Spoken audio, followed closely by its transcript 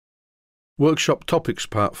Workshop Topics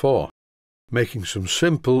Part 4. Making some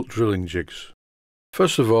simple drilling jigs.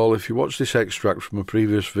 First of all, if you watch this extract from a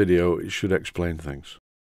previous video, it should explain things.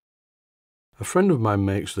 A friend of mine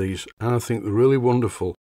makes these, and I think they're really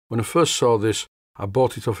wonderful. When I first saw this, I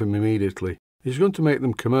bought it off him immediately. He's going to make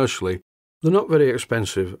them commercially. They're not very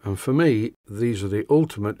expensive, and for me, these are the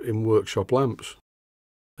ultimate in workshop lamps.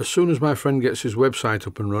 As soon as my friend gets his website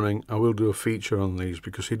up and running, I will do a feature on these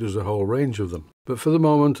because he does a whole range of them. But for the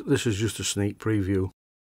moment, this is just a sneak preview.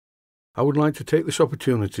 I would like to take this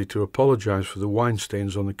opportunity to apologise for the wine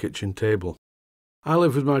stains on the kitchen table. I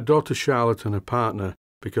live with my daughter Charlotte and her partner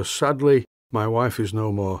because sadly, my wife is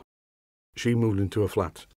no more. She moved into a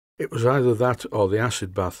flat. It was either that or the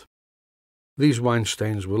acid bath. These wine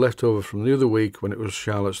stains were left over from the other week when it was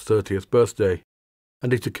Charlotte's 30th birthday.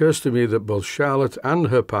 And it occurs to me that both Charlotte and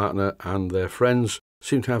her partner and their friends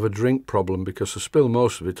seem to have a drink problem because they spill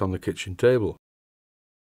most of it on the kitchen table.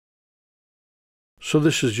 So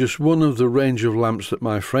this is just one of the range of lamps that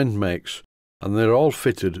my friend makes, and they're all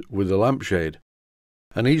fitted with a lampshade.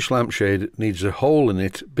 And each lampshade needs a hole in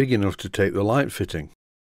it big enough to take the light fitting.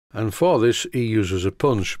 And for this he uses a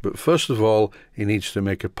punch, but first of all he needs to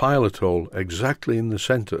make a pilot hole exactly in the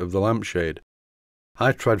centre of the lampshade.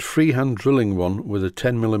 I tried freehand drilling one with a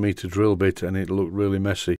 10mm drill bit and it looked really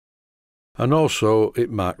messy. And also it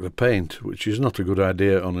marked the paint, which is not a good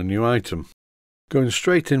idea on a new item. Going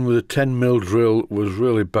straight in with a 10mm drill was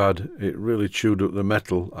really bad. It really chewed up the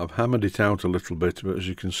metal. I've hammered it out a little bit, but as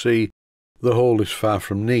you can see, the hole is far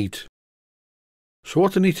from neat. So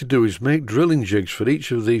what I need to do is make drilling jigs for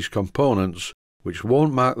each of these components, which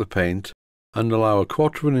won't mark the paint, and allow a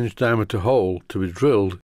 1/4 inch diameter hole to be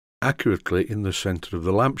drilled accurately in the centre of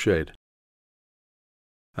the lampshade.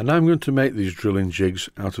 And I'm going to make these drilling jigs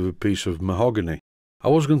out of a piece of mahogany. I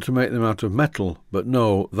was going to make them out of metal, but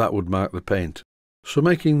no, that would mark the paint. So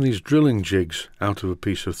making these drilling jigs out of a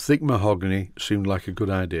piece of thick mahogany seemed like a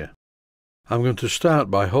good idea. I'm going to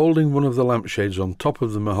start by holding one of the lampshades on top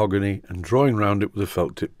of the mahogany and drawing round it with a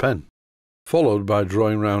felt tip pen, followed by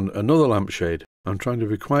drawing round another lampshade. I'm trying to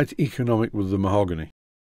be quite economic with the mahogany.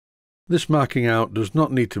 This marking out does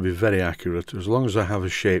not need to be very accurate as long as I have a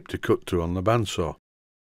shape to cut to on the bandsaw.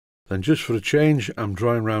 Then just for a change, I'm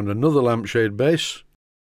drawing round another lampshade base.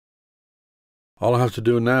 All I have to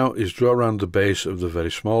do now is draw round the base of the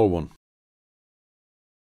very small one.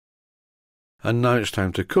 And now it's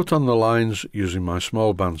time to cut on the lines using my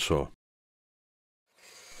small bandsaw.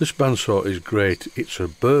 This bandsaw is great. It's a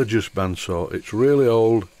Burgess bandsaw. It's really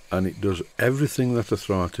old and it does everything that I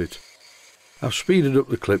throw at it. I've speeded up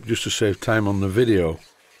the clip just to save time on the video.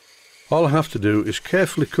 All I have to do is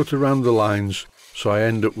carefully cut around the lines so I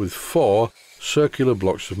end up with 4 circular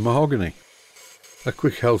blocks of mahogany. A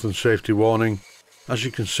quick health and safety warning. As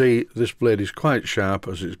you can see, this blade is quite sharp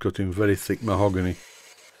as it's cutting very thick mahogany.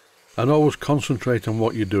 And always concentrate on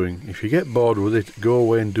what you're doing. If you get bored with it, go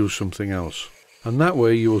away and do something else. And that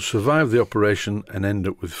way you will survive the operation and end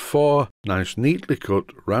up with 4 nice neatly cut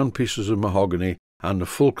round pieces of mahogany and a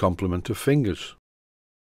full complement of fingers.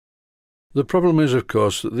 The problem is, of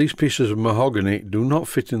course, that these pieces of mahogany do not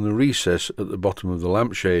fit in the recess at the bottom of the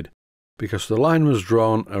lampshade, because the line was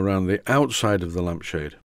drawn around the outside of the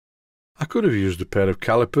lampshade. I could have used a pair of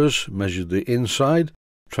calipers, measured the inside,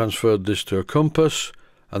 transferred this to a compass,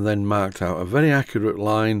 and then marked out a very accurate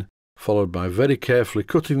line, followed by very carefully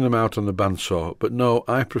cutting them out on the bandsaw, but no,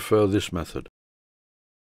 I prefer this method.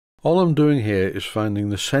 All I'm doing here is finding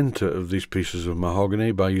the centre of these pieces of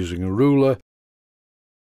mahogany by using a ruler.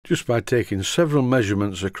 Just by taking several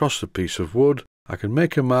measurements across the piece of wood, I can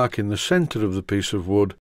make a mark in the centre of the piece of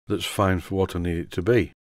wood that's fine for what I need it to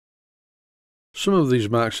be. Some of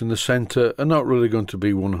these marks in the centre are not really going to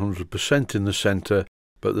be 100% in the centre,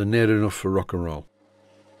 but they're near enough for rock and roll.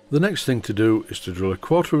 The next thing to do is to drill a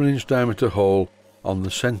 1/4 inch diameter hole on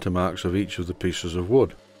the centre marks of each of the pieces of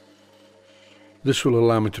wood. This will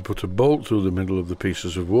allow me to put a bolt through the middle of the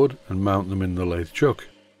pieces of wood and mount them in the lathe chuck.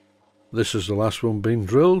 This is the last one being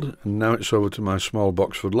drilled, and now it's over to my small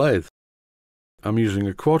Boxford lathe. I'm using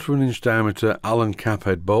a 1/4 inch diameter Allen cap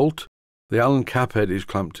head bolt. The Allen cap head is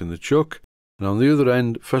clamped in the chuck, and on the other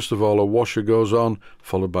end, first of all a washer goes on,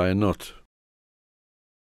 followed by a nut.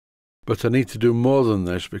 But I need to do more than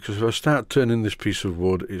this, because if I start turning this piece of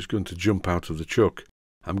wood, it's going to jump out of the chuck.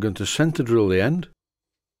 I'm going to centre drill the end.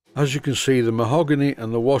 As you can see, the mahogany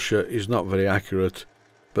and the washer is not very accurate,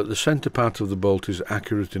 but the centre part of the bolt is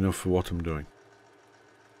accurate enough for what I'm doing.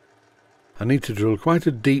 I need to drill quite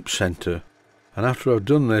a deep centre, and after I've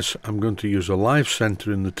done this, I'm going to use a live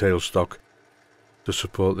centre in the tailstock to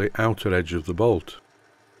support the outer edge of the bolt.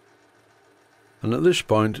 And at this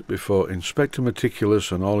point, before Inspector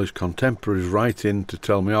Meticulous and all his contemporaries write in to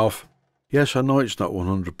tell me off, yes, I know it's not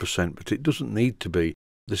 100%, but it doesn't need to be.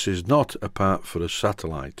 This is not a part for a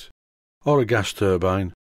satellite, or a gas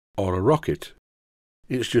turbine, or a rocket.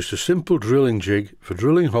 It's just a simple drilling jig for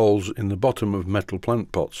drilling holes in the bottom of metal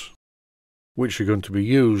plant pots, which are going to be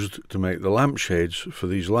used to make the lampshades for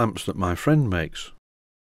these lamps that my friend makes.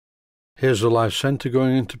 Here's the live centre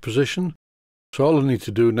going into position, so all I need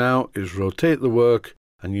to do now is rotate the work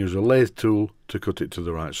and use a lathe tool to cut it to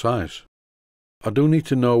the right size. I do need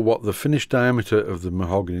to know what the finished diameter of the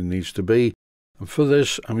mahogany needs to be, and for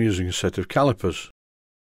this I'm using a set of calipers.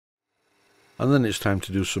 And then it's time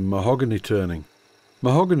to do some mahogany turning.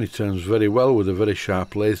 Mahogany turns very well with a very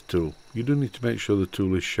sharp lathe tool. You do need to make sure the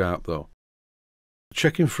tool is sharp though.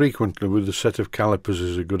 Checking frequently with the set of calipers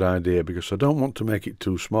is a good idea because I don't want to make it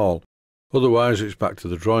too small, otherwise it's back to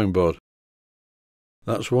the drawing board.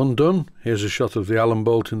 That's one done. Here's a shot of the Allen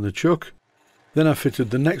bolt in the chuck. Then I fitted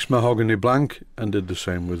the next mahogany blank and did the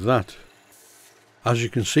same with that. As you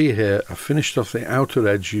can see here, I finished off the outer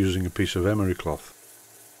edge using a piece of emery cloth.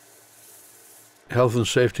 Health and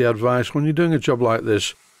safety advice: when you're doing a job like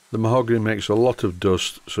this, the mahogany makes a lot of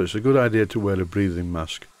dust, so it's a good idea to wear a breathing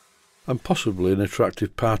mask, and possibly an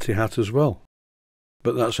attractive party hat as well.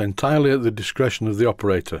 But that's entirely at the discretion of the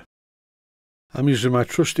operator. I'm using my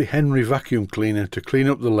trusty Henry vacuum cleaner to clean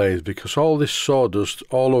up the lathe because all this sawdust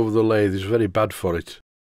all over the lathe is very bad for it.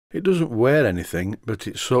 It doesn't wear anything, but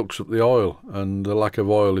it soaks up the oil, and the lack of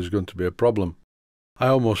oil is going to be a problem. I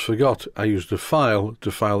almost forgot I used a file to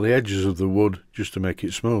file the edges of the wood just to make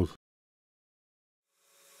it smooth.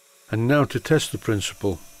 And now to test the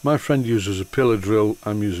principle. My friend uses a pillar drill,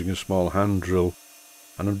 I'm using a small hand drill,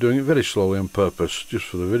 and I'm doing it very slowly on purpose, just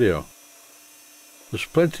for the video. There's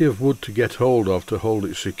plenty of wood to get hold of to hold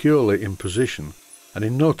it securely in position, and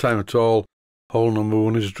in no time at all, hole number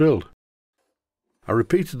 1 is drilled. I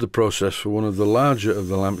repeated the process for one of the larger of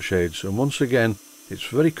the lampshades, and once again, it's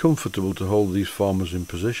very comfortable to hold these formers in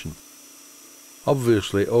position.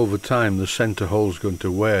 Obviously, over time the centre hole is going to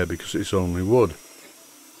wear because it's only wood.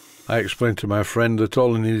 I explained to my friend that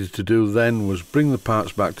all I needed to do then was bring the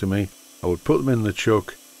parts back to me, I would put them in the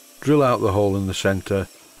chuck, drill out the hole in the centre,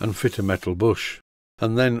 and fit a metal bush.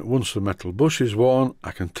 And then, once the metal bush is worn,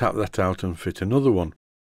 I can tap that out and fit another one.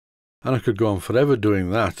 And I could go on forever doing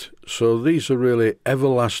that, so these are really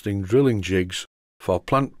everlasting drilling jigs for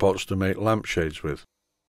plant pots to make lampshades with.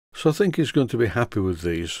 So I think he's going to be happy with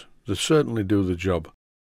these. They certainly do the job.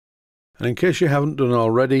 And in case you haven't done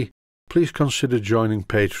already, please consider joining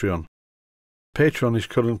Patreon. Patreon is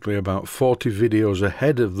currently about 40 videos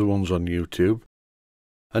ahead of the ones on YouTube.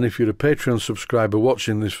 And if you're a Patreon subscriber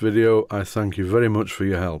watching this video, I thank you very much for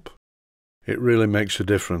your help. It really makes a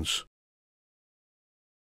difference.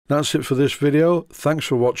 That's it for this video. Thanks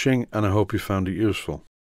for watching, and I hope you found it useful.